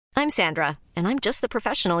I'm Sandra, and I'm just the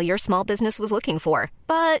professional your small business was looking for.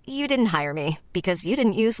 But you didn't hire me because you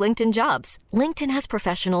didn't use LinkedIn Jobs. LinkedIn has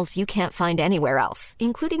professionals you can't find anywhere else,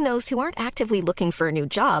 including those who aren't actively looking for a new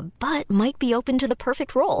job, but might be open to the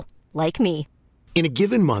perfect role, like me. In a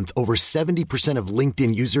given month, over 70% of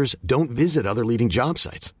LinkedIn users don't visit other leading job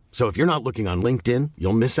sites. So if you're not looking on LinkedIn,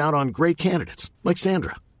 you'll miss out on great candidates like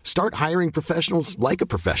Sandra. Start hiring professionals like a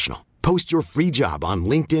professional. Post your free job on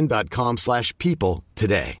linkedin.com/people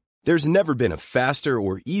today. There's never been a faster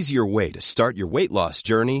or easier way to start your weight loss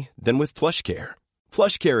journey than with PlushCare.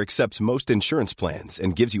 PlushCare accepts most insurance plans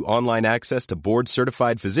and gives you online access to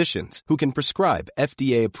board-certified physicians who can prescribe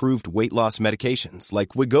FDA-approved weight loss medications like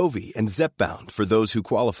Wegovy and Zepbound for those who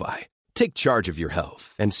qualify. Take charge of your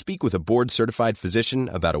health and speak with a board-certified physician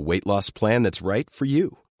about a weight loss plan that's right for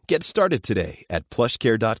you. Get started today at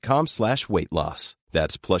plushcare.com/weight loss.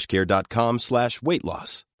 That's plushcare.com/weight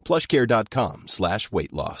loss.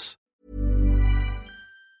 plushcare.com/weight loss.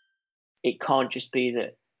 It can't just be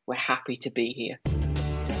that we're happy to be here.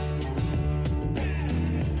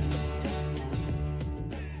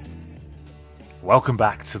 Welcome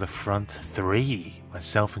back to the front three.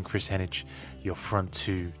 Myself and Chris Hennig, your front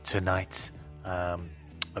two tonight. A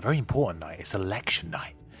very important night. It's election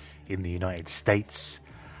night in the United States.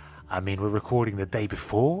 I mean, we're recording the day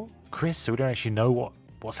before, Chris, so we don't actually know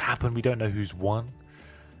what's happened. We don't know who's won.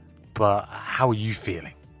 But how are you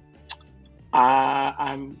feeling?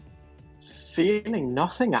 I'm feeling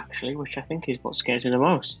nothing, actually, which I think is what scares me the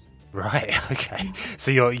most. Right, okay.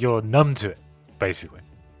 So you're numb to it, basically.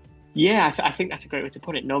 Yeah, I think that's a great way to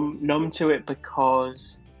put it. Numb to it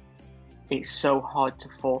because it's so hard to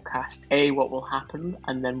forecast, A, what will happen,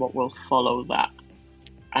 and then what will follow that.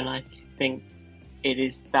 And I think it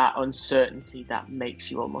is that uncertainty that makes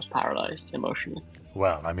you almost paralyzed emotionally.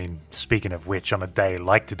 Well, I mean, speaking of which, on a day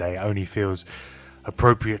like today, it only feels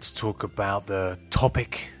appropriate to talk about the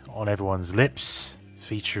topic on everyone's lips,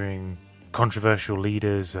 featuring controversial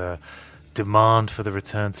leaders, demand for the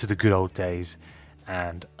return to the good old days,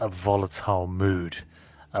 and a volatile mood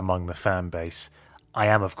among the fan base. I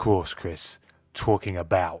am, of course, Chris, talking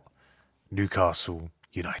about Newcastle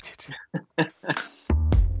United.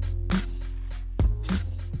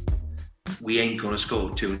 We ain't going to score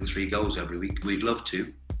 2 and 3 goals every week. We'd love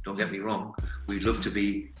to, don't get me wrong. We'd love to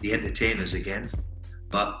be the entertainers again,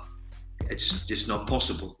 but it's just not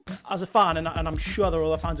possible. As a fan, and I'm sure there are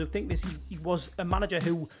other fans who think this, he was a manager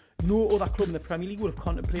who no other club in the Premier League would have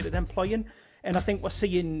contemplated employing. And I think we're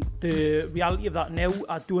seeing the reality of that now.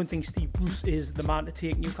 I don't think Steve Bruce is the man to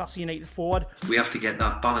take Newcastle United forward. We have to get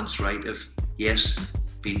that balance right of, yes,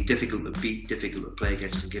 being difficult to beat, difficult to play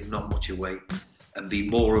against and give not much away, and be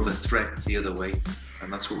more of a threat the other way.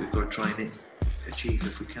 And that's what we've got to try and achieve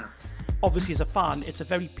if we can. Obviously, as a fan, it's a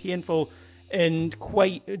very painful and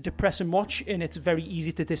quite depressing watch, and it's very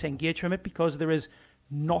easy to disengage from it because there is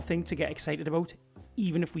nothing to get excited about,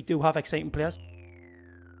 even if we do have exciting players.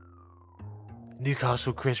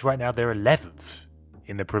 Newcastle, Chris, right now they're 11th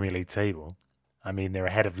in the Premier League table. I mean, they're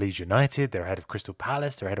ahead of Leeds United, they're ahead of Crystal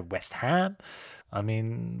Palace, they're ahead of West Ham. I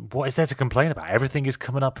mean, what is there to complain about? Everything is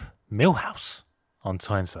coming up Millhouse on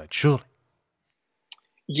Tyneside, surely.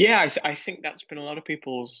 Yeah, I think that's been a lot of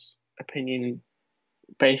people's opinion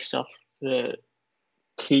based off the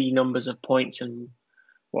key numbers of points and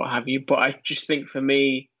what have you. But I just think for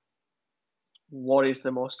me, what is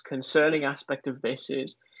the most concerning aspect of this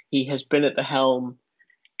is he has been at the helm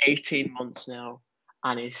 18 months now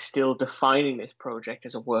and is still defining this project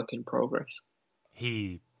as a work in progress.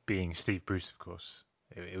 He being Steve Bruce, of course.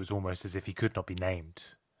 It was almost as if he could not be named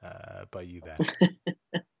by you there.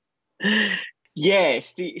 Yeah,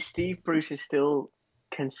 Steve Bruce is still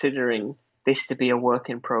considering this to be a work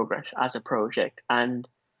in progress as a project. And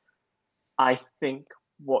I think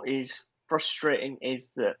what is frustrating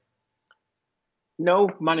is that no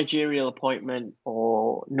managerial appointment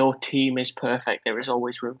or no team is perfect. There is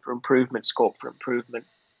always room for improvement, scope for improvement.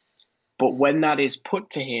 But when that is put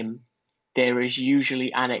to him, there is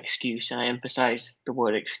usually an excuse, and I emphasize the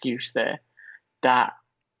word excuse there, that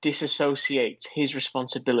disassociates his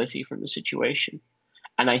responsibility from the situation.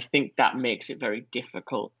 And I think that makes it very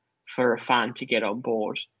difficult for a fan to get on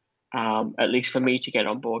board, at least for me to get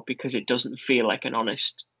on board, because it doesn't feel like an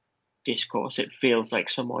honest discourse. It feels like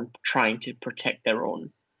someone trying to protect their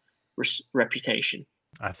own reputation.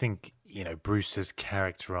 I think, Bruce has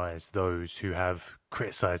characterised those who have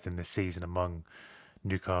criticised him this season among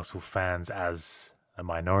Newcastle fans as a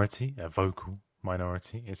minority, a vocal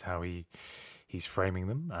minority, is how he's framing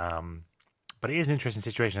them. But it is an interesting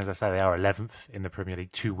situation. As I say, they are 11th in the Premier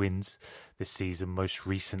League, 2 wins this season, most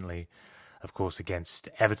recently, of course, against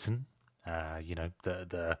Everton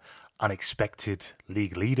The unexpected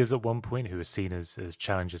league leaders at one point who were seen as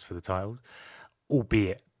challengers for the title,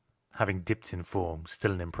 albeit having dipped in form,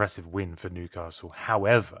 still an impressive win for Newcastle.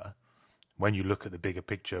 However, when you look at the bigger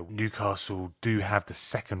picture, Newcastle do have the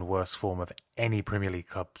second worst form of any Premier League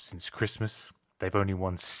club since Christmas. They've only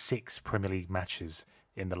won 6 Premier League matches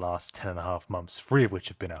in the last 10.5 months, 3 of which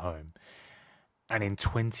have been at home. And in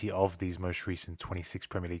 20 of these most recent 26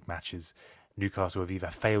 Premier League matches, Newcastle have either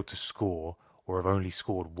failed to score or have only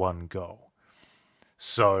scored 1 goal.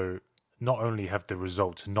 So not only have the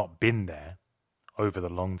results not been there over the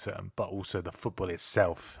long term, but also the football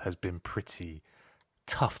itself has been pretty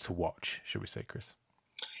tough to watch, should we say, Chris?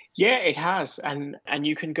 Yeah, it has. And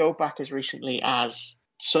you can go back as recently as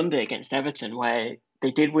Sunday against Everton, where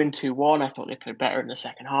they did win 2-1. I thought they played better in the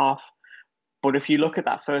second half. But if you look at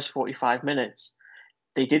that first 45 minutes,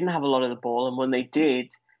 they didn't have a lot of the ball. And when they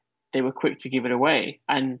did, they were quick to give it away.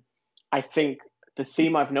 And I think the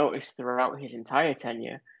theme I've noticed throughout his entire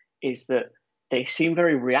tenure is that they seem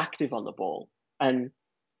very reactive on the ball. And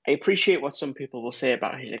I appreciate what some people will say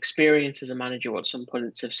about his experience as a manager, what some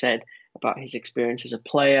pundits have said about his experience as a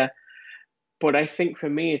player. But I think for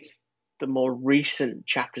me, it's the more recent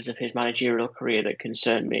chapters of his managerial career that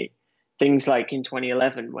concern me. Things like in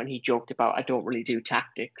 2011, when he joked about, I don't really do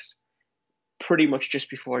tactics, pretty much just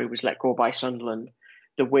before he was let go by Sunderland.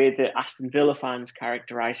 The way that Aston Villa fans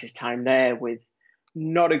characterise his time there with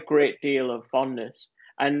not a great deal of fondness.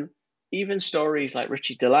 And even stories like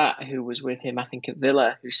Richie Delat, who was with him, I think, at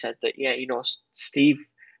Villa, who said that, Steve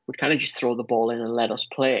would kind of just throw the ball in and let us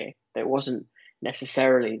play. There wasn't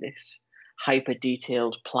necessarily this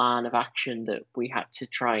hyper-detailed plan of action that we had to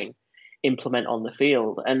try and implement on the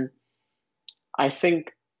field. And I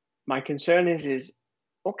think my concern is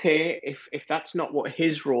okay, if that's not what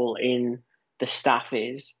his role in the staff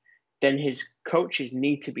is, then his coaches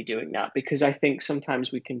need to be doing that, because I think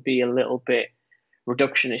sometimes we can be a little bit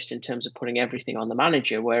reductionist in terms of putting everything on the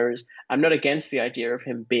manager, whereas I'm not against the idea of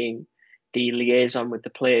him being the liaison with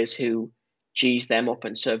the players who G's them up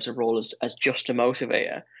and serves a role as just a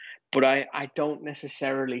motivator. But I don't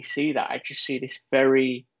necessarily see that. I just see this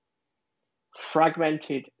very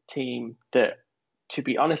fragmented team that, to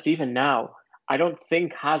be honest, even now, I don't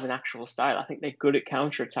think has an actual style. I think they're good at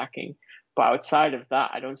counter-attacking. But outside of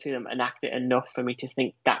that, I don't see them enact it enough for me to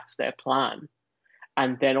think that's their plan.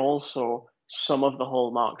 And then also some of the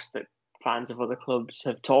hallmarks that fans of other clubs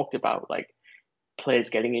have talked about, like players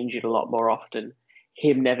getting injured a lot more often,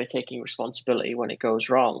 him never taking responsibility when it goes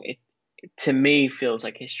wrong. It to me feels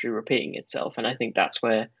like history repeating itself. And I think that's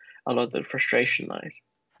where a lot of the frustration lies.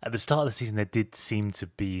 At the start of the season, there did seem to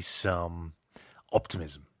be some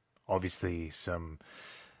optimism. Obviously, some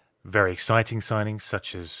very exciting signings,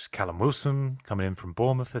 such as Callum Wilson coming in from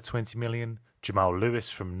Bournemouth for 20 million, Jamal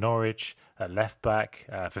Lewis from Norwich at left back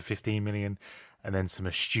for 15 million, and then some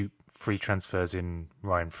astute free transfers in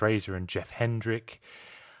Ryan Fraser and Jeff Hendrick.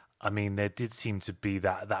 I mean, there did seem to be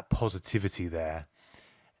that positivity there.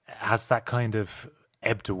 Has that kind of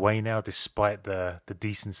ebbed away now, despite the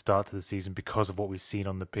decent start to the season, because of what we've seen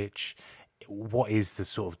on the pitch? What is the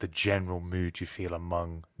sort of the general mood you feel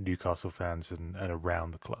among Newcastle fans and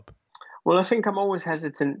around the club? Well, I think I'm always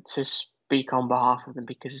hesitant to speak on behalf of them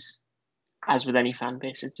because, as with any fan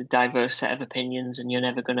base, it's a diverse set of opinions and you're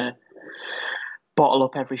never going to bottle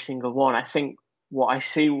up every single one. I think what I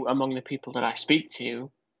see among the people that I speak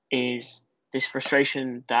to is this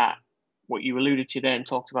frustration that what you alluded to there and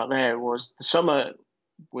talked about there was the summer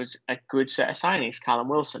was a good set of signings. Callum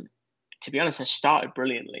Wilson, to be honest, has started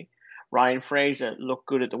brilliantly. Ryan Fraser looked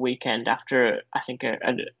good at the weekend after, I think,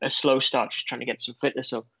 a slow start, just trying to get some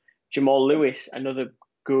fitness up. Jamal Lewis, another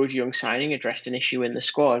good young signing, addressed an issue in the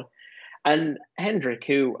squad. And Hendrick,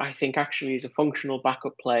 who I think actually is a functional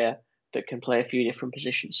backup player that can play a few different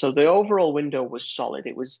positions. So the overall window was solid.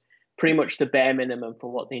 It was pretty much the bare minimum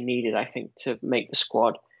for what they needed, I think, to make the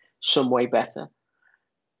squad some way better.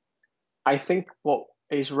 I think what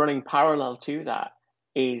is running parallel to that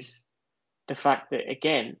is the fact that,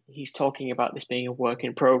 again, he's talking about this being a work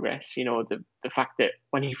in progress. You know, the fact that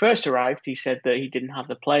when he first arrived, he said that he didn't have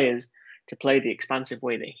the players to play the expansive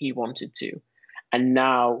way that he wanted to. And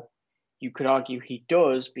now you could argue he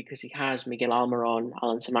does, because he has Miguel Almiron,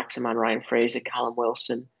 Alan Saint-Maximin, Ryan Fraser, Callum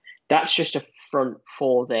Wilson. That's just a front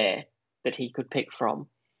four there that he could pick from.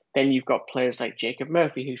 Then you've got players like Jacob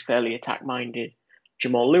Murphy, who's fairly attack-minded,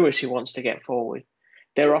 Jamal Lewis, who wants to get forward.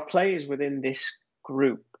 There are players within this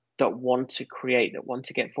group that want to create, that want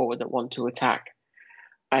to get forward, that want to attack.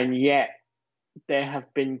 And yet there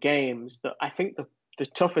have been games that I think the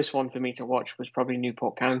toughest one for me to watch was probably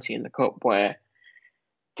Newport County in the Cup, where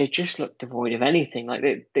they just looked devoid of anything. Like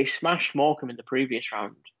they smashed Morecambe in the previous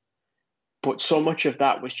round, but so much of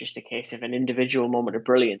that was just a case of an individual moment of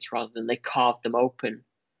brilliance rather than they carved them open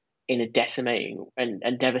in a decimating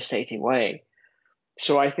and devastating way.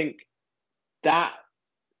 So I think that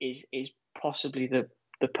is possibly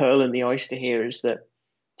the pearl in the oyster here, is that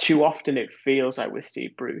too often it feels like with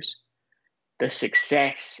Steve Bruce, the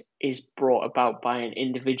success is brought about by an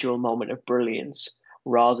individual moment of brilliance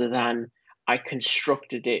rather than I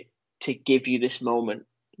constructed it to give you this moment.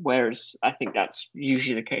 Whereas I think that's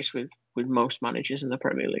usually the case with most managers in the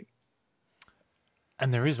Premier League.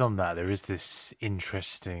 And there is this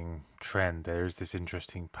interesting trend. There is this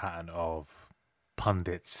interesting pattern of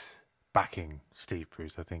pundits backing Steve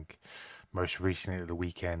Bruce. I think most recently at the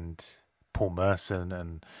weekend, Paul Merson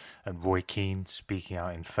and Roy Keane speaking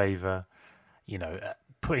out in favour,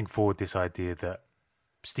 putting forward this idea that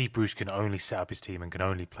Steve Bruce can only set up his team and can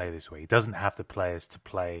only play this way. He doesn't have the players to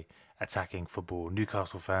play attacking football.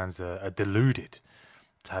 Newcastle fans are deluded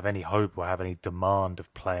to have any hope or have any demand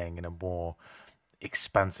of playing in a more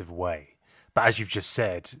expansive way. But as you've just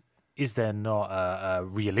said, is there not a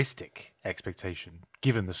realistic expectation,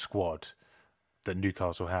 given the squad that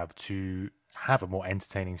Newcastle have, to have a more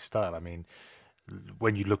entertaining style? I mean,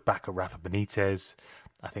 when you look back at Rafa Benitez,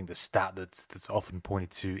 I think the stat that's often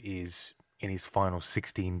pointed to is in his final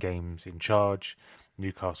 16 games in charge,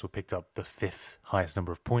 Newcastle picked up the 5th highest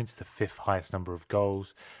number of points, the 5th highest number of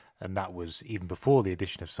goals, and that was even before the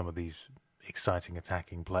addition of some of these exciting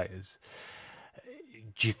attacking players.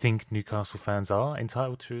 Do you think Newcastle fans are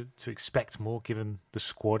entitled to expect more given the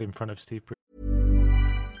squad in front of Steve Bruce?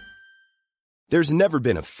 There's never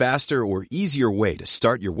been a faster or easier way to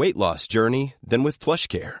start your weight loss journey than with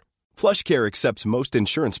PlushCare. PlushCare accepts most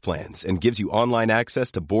insurance plans and gives you online access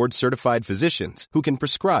to board-certified physicians who can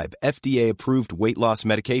prescribe FDA-approved weight loss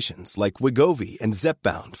medications like Wegovy and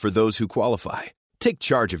Zepbound for those who qualify. Take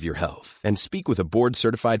charge of your health and speak with a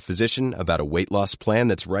board-certified physician about a weight loss plan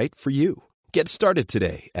that's right for you. Get started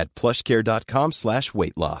today at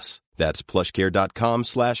plushcare.com/weightloss. That's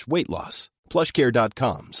plushcare.com/weightloss.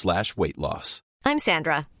 plushcare.com/weightloss. I'm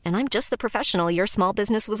Sandra, and I'm just the professional your small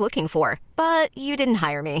business was looking for. But you didn't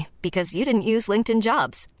hire me because you didn't use LinkedIn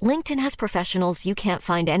Jobs. LinkedIn has professionals you can't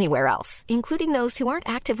find anywhere else, including those who aren't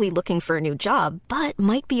actively looking for a new job, but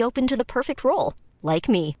might be open to the perfect role, like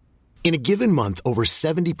me. In a given month, over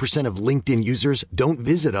 70% of LinkedIn users don't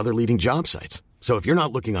visit other leading job sites. So if you're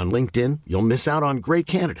not looking on LinkedIn, you'll miss out on great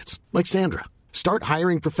candidates like Sandra. Start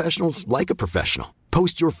hiring professionals like a professional.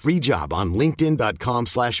 Post your free job on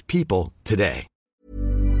linkedin.com/people today.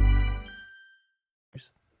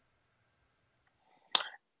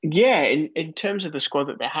 Yeah, in terms of the squad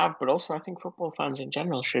that they have, but also I think football fans in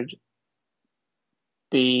general should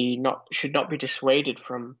not be dissuaded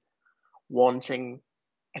from wanting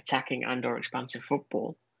attacking and or expansive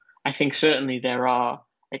football. I think certainly there are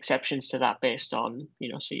exceptions to that based on,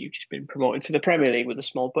 say you've just been promoted to the Premier League with a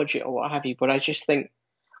small budget or what have you. But I just think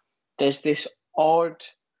there's this odd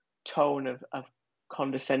tone of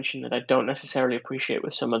condescension that I don't necessarily appreciate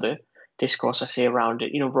with some of the discourse I see around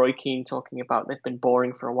it. Roy Keane talking about they've been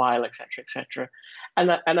boring for a while, etc., etc. And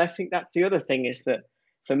I think that's the other thing, is that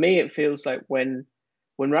for me it feels like when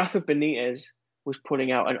Rafa Benitez was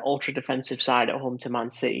putting out an ultra defensive side at home to Man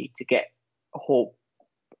City to get hope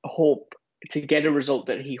to get a result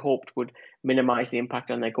that he hoped would minimise the impact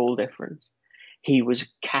on their goal difference, he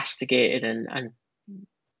was castigated and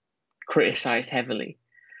criticised heavily.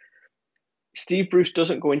 Steve Bruce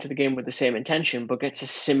doesn't go into the game with the same intention, but gets a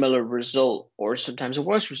similar result, or sometimes a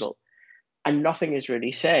worse result, and nothing is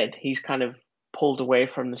really said. He's kind of pulled away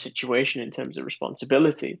from the situation in terms of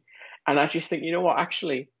responsibility. And I just think,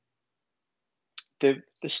 actually, the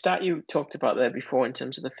stat you talked about there before in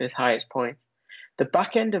terms of the 5th highest point, the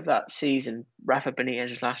back end of that season, Rafa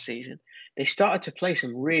Benitez's last season, they started to play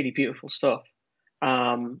some really beautiful stuff.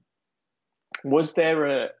 Was there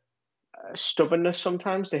a stubbornness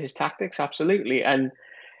sometimes to his tactics? Absolutely. And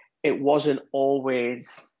it wasn't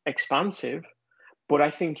always expansive, but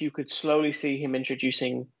I think you could slowly see him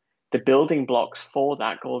introducing the building blocks for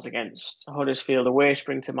that. Goals against Huddersfield away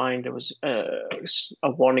spring to mind. There was a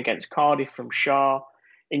one against Cardiff from Shaw.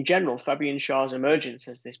 In general, Fabian Shaw's emergence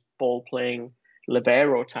as this ball-playing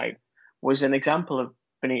libero type was an example of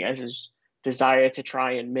Benitez's desire to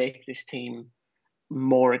try and make this team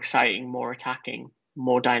more exciting, more attacking,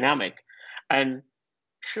 more dynamic. And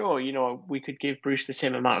sure, we could give Bruce the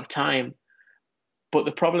same amount of time, but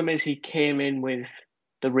the problem is he came in with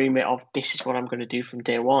the remit of, this is what I'm going to do from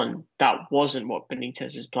day one. That wasn't what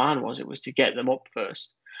Benitez's plan was. It was to get them up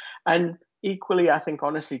first. And equally, I think,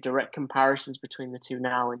 honestly, direct comparisons between the two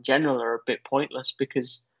now in general are a bit pointless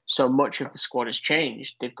because so much of the squad has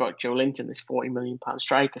changed. They've got Joe Linton, this £40 million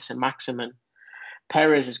striker, St Maximin.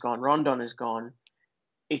 Perez has gone, Rondon has gone.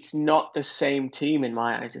 It's not the same team in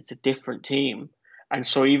my eyes. It's a different team. And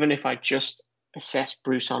so even if I just assess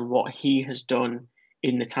Bruce on what he has done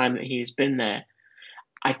in the time that he has been there,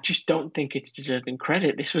 I just don't think it's deserving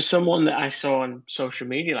credit. This was someone that I saw on social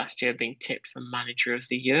media last year being tipped for Manager of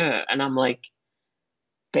the Year. And I'm like,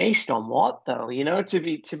 based on what though? You know, to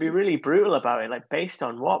be really brutal about it, like based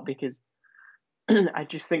on what? Because I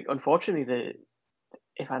just think, unfortunately, that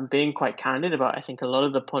if I'm being quite candid about it, I think a lot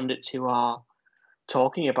of the pundits who are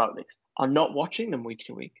talking about this are not watching them week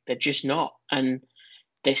to week. They're just not. And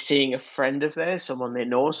they're seeing a friend of theirs, someone they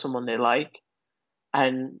know, someone they like,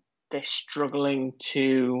 and they're struggling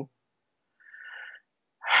to...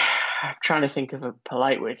 I'm trying to think of a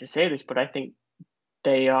polite way to say this, but I think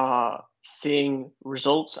they are seeing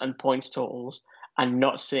results and points totals and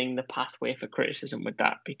not seeing the pathway for criticism with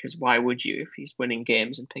that, because why would you if he's winning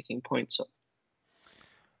games and picking points up?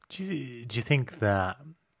 Do you think that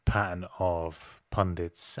pattern of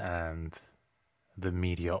pundits and the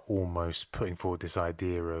media almost putting forward this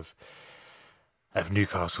idea of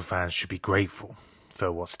Newcastle fans should be grateful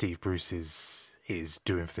for what Steve Bruce is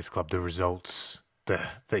doing for this club, the results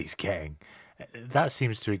that he's getting, that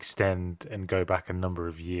seems to extend and go back a number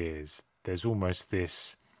of years. There's almost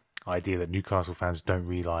this idea that Newcastle fans don't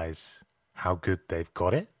realise how good they've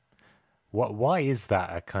got it. Why is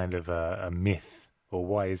that a kind of a myth, or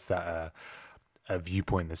why is that a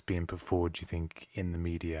viewpoint that's being put forward, do you think, in the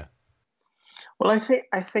media? Well,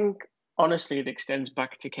 I think honestly it extends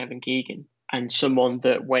back to Kevin Keegan, and someone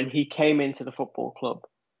that when he came into the football club,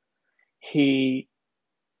 he,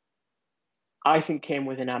 I think, came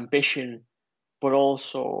with an ambition, but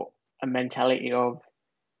also a mentality of,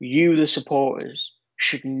 you, the supporters,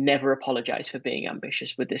 should never apologise for being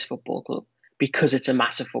ambitious with this football club because it's a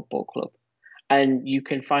massive football club. And you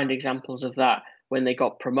can find examples of that when they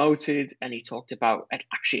got promoted, and he talked about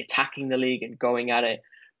actually attacking the league and going at it,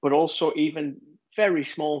 but also even very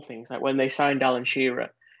small things like when they signed Alan Shearer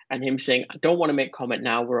and him saying, I don't want to make comment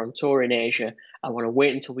now, we're on tour in Asia, I want to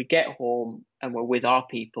wait until we get home and we're with our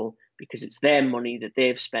people because it's their money that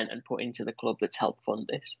they've spent and put into the club that's helped fund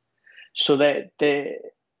this. So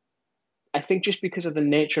I think just because of the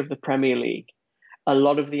nature of the Premier League, a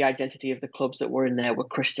lot of the identity of the clubs that were in there were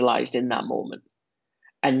crystallised in that moment.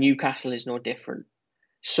 And Newcastle is no different.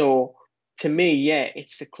 So to me, yeah,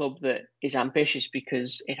 it's a club that is ambitious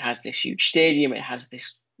because it has this huge stadium, it has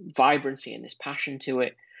this vibrancy and this passion to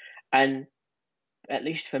it. And at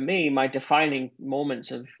least for me, my defining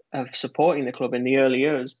moments of supporting the club in the early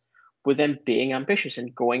years were them being ambitious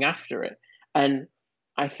and going after it. And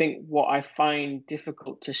I think what I find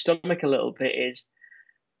difficult to stomach a little bit is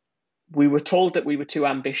we were told that we were too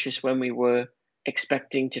ambitious when we were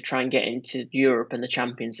expecting to try and get into Europe and the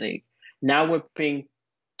Champions League. Now we're being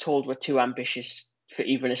told we're too ambitious for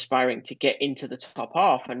even aspiring to get into the top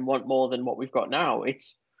half and want more than what we've got now. It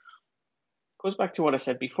goes back to what I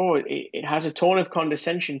said before. It has a tone of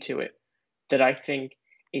condescension to it that I think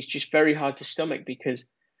is just very hard to stomach, because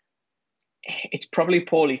it's probably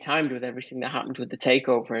poorly timed with everything that happened with the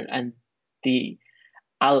takeover and the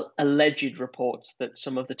alleged reports that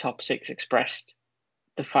some of the top six expressed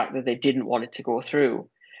the fact that they didn't want it to go through.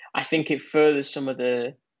 I think it furthers some of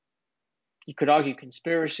the, you could argue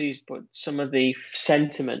conspiracies, but some of the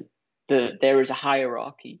sentiment that there is a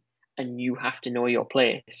hierarchy and you have to know your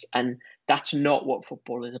place. And that's not what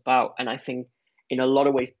football is about. And I think in a lot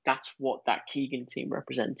of ways, that's what that Keegan team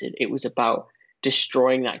represented. It was about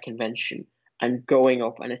destroying that convention and going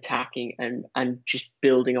up and attacking and just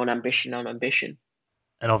building on ambition on ambition.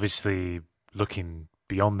 And obviously, looking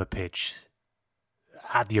beyond the pitch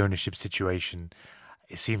at the ownership situation,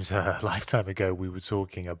 it seems a lifetime ago we were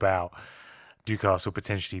talking about Newcastle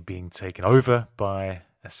potentially being taken over by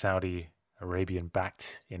a Saudi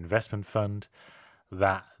Arabian-backed investment fund.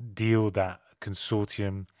 That deal, that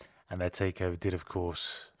consortium, and their takeover did, of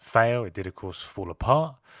course, fail. It did, of course, fall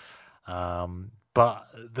apart. But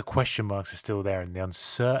the question marks are still there, and the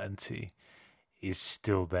uncertainty is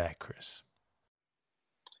still there, Chris.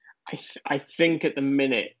 I think at the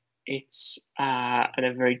minute it's in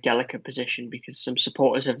a very delicate position, because some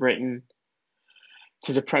supporters have written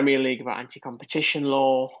to the Premier League about anti-competition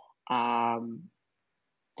law.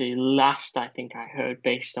 The last I think I heard,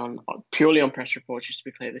 based on purely on press reports, just to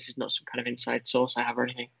be clear, this is not some kind of inside source I have or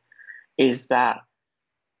anything, is that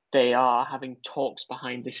they are having talks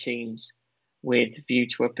behind the scenes with view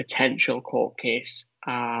to a potential court case,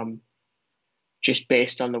 just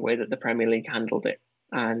based on the way that the Premier League handled it.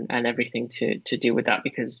 and everything to do with that,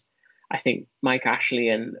 because I think Mike Ashley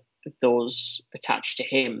and those attached to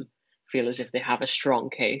him feel as if they have a strong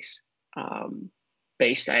case,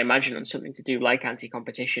 based, I imagine, on something to do like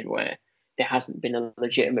anti-competition, where there hasn't been a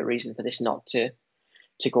legitimate reason for this not to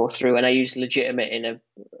go through. And I use legitimate in a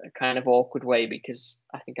kind of awkward way, because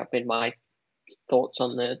I think I've made my thoughts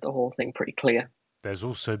on the whole thing pretty clear. There's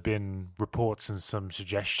also been reports and some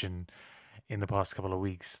suggestion in the past couple of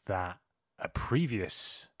weeks that a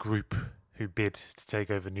previous group who bid to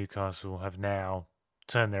take over Newcastle have now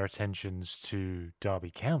turned their attentions to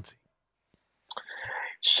Derby County.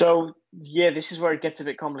 So, yeah, this is where it gets a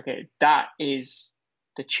bit complicated. That is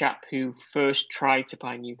the chap who first tried to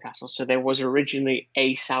buy Newcastle. So there was originally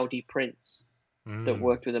a Saudi prince that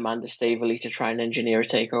worked with Amanda Staveley to try and engineer a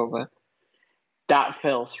takeover. That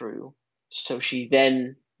fell through. So she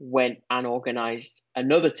then went and organised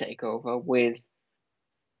another takeover with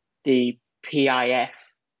the PIF,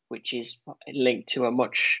 which is linked to a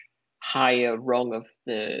much higher rung of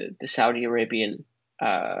the Saudi Arabian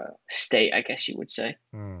state, I guess you would say.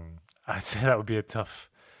 I'd say that would be a tough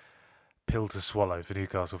pill to swallow for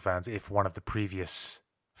Newcastle fans if one of the previous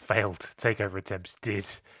failed takeover attempts did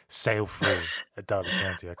sail through at Derby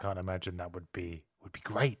County. I can't imagine that would be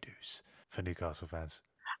great news for Newcastle fans.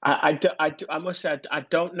 I must say, I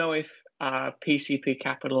don't know if PCP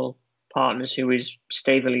Capital Partners, who is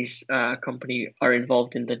Staveley's company, are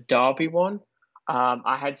involved in the Derby one.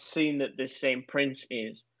 I had seen that the same prince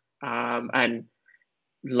is, and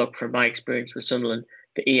look, from my experience with Sunderland,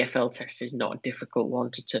 the EFL test is not a difficult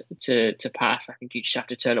one to pass. I think you just have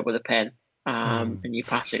to turn up with a pen and you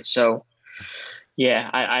pass it. So, yeah,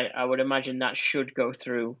 I would imagine that should go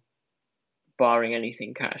through, barring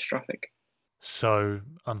anything catastrophic. So,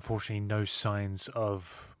 unfortunately, no signs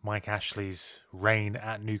of Mike Ashley's reign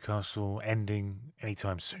at Newcastle ending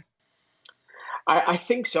anytime soon. I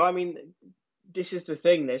think so. I mean, this is the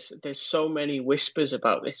thing. There's so many whispers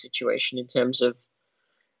about this situation in terms of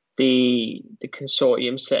the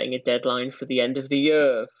consortium setting a deadline for the end of the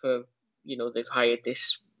year. For, they've hired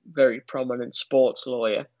this very prominent sports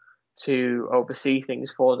lawyer to oversee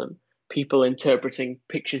things for them. People interpreting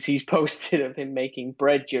pictures he's posted of him making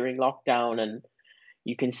bread during lockdown, and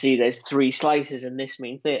you can see there's 3 slices and this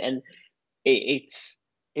means that, and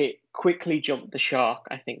it quickly jumped the shark,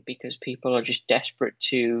 I think, because people are just desperate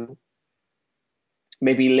to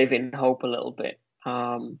maybe live in hope a little bit.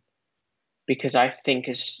 Because I think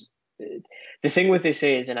the thing with this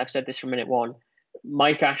is, and I've said this from minute one,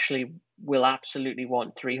 Mike Ashley will absolutely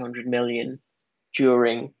want 300 million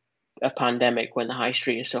during a pandemic when the high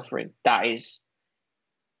street is suffering. That is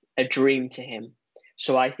a dream to him.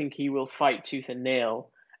 So I think he will fight tooth and nail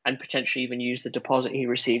and potentially even use the deposit he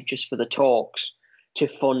received just for the talks to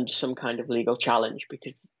fund some kind of legal challenge,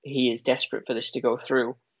 because he is desperate for this to go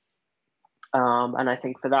through. And I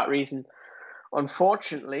think for that reason,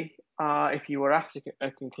 unfortunately, if you were after a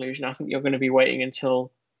conclusion, I think you're going to be waiting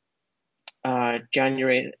until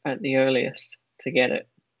January at the earliest to get it.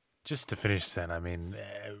 Just to finish then, I mean,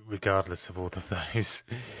 regardless of all of those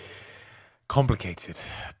complicated,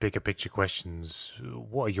 bigger picture questions,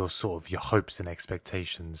 what are your hopes and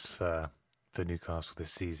expectations for Newcastle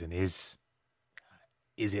this season? Is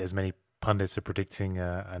it, as many pundits are predicting,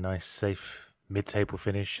 a nice, safe mid-table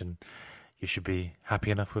finish, and you should be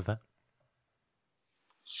happy enough with that?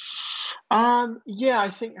 Yeah, I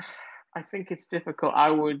think it's difficult.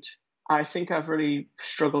 I think I've really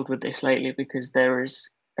struggled with this lately, because there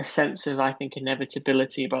is a sense of, I think,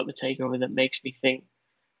 inevitability about the takeover that makes me think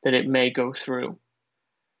that it may go through.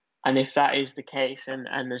 And if that is the case, and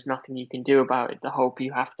there's nothing you can do about it, the hope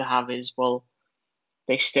you have to have is, well,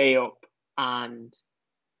 they stay up and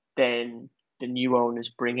then the new owners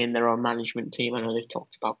bring in their own management team. I know they've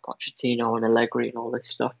talked about Pochettino and Allegri and all this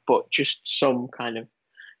stuff, but just some kind of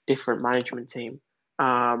different management team.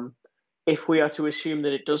 If we are to assume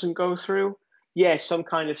that it doesn't go through, some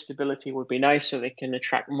kind of stability would be nice, so they can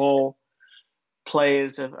attract more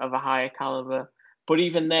players of a higher caliber. But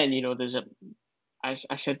even then, as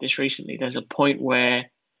I said this recently, there's a point where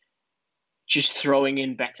just throwing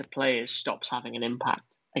in better players stops having an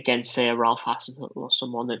impact against, say, a Ralph Hasenhüttl or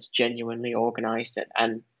someone that's genuinely organised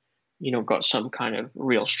and got some kind of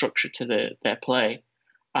real structure to their play.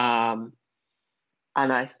 And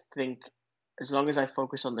I think as long as I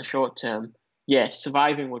focus on the short term, yes,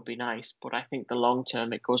 surviving would be nice, but I think the long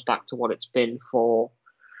term, it goes back to what it's been for,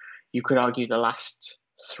 you could argue, the last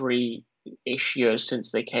 3-ish years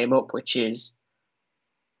since they came up, which is,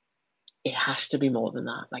 it has to be more than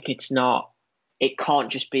that. Like, it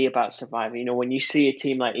can't just be about surviving. When you see a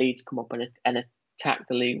team like Leeds come up and attack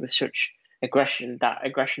the league with such aggression that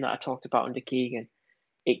I talked about under Keegan,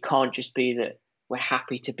 it can't just be that we're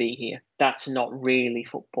happy to be here. That's not really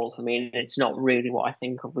football for me, and it's not really what I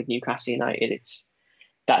think of with Newcastle United.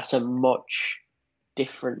 That's a much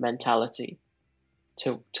different mentality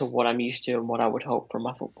to what I'm used to and what I would hope from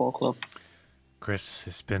my football club. Chris,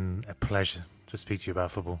 it's been a pleasure to speak to you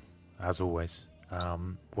about football, as always.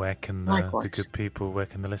 Where can the good people, where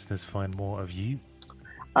can the listeners find more of you?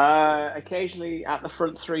 Occasionally at the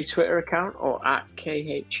Front Three Twitter account or at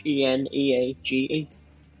KHENEAGE.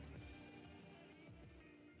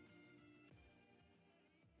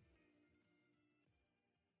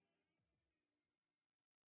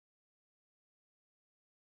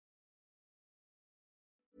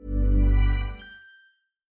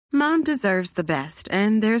 Mom deserves the best,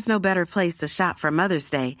 and there's no better place to shop for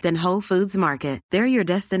Mother's Day than Whole Foods Market. They're your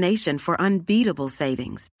destination for unbeatable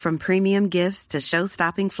savings, from premium gifts to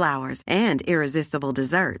show-stopping flowers and irresistible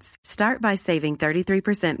desserts. Start by saving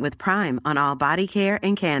 33% with Prime on all body care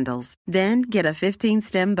and candles. Then get a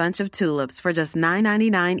 15-stem bunch of tulips for just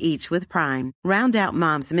 $9.99 each with Prime. Round out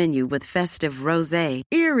Mom's menu with festive rosé,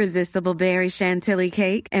 irresistible berry chantilly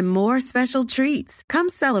cake, and more special treats. Come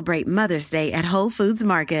celebrate Mother's Day at Whole Foods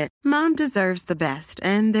Market. Mom deserves the best,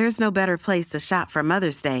 and there's no better place to shop for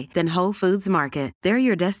Mother's Day than Whole Foods Market. They're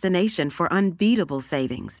your destination for unbeatable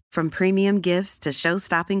savings, from premium gifts to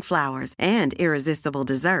show-stopping flowers and irresistible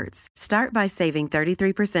desserts. Start by saving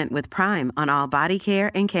 33% with Prime on all body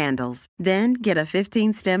care and candles. Then get a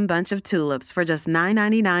 15-stem bunch of tulips for just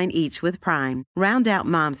 $9.99 each with Prime. Round out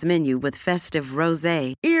Mom's menu with festive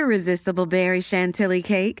rosé, irresistible berry chantilly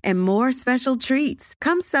cake, and more special treats.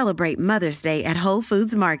 Come celebrate Mother's Day at Whole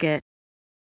Foods Market.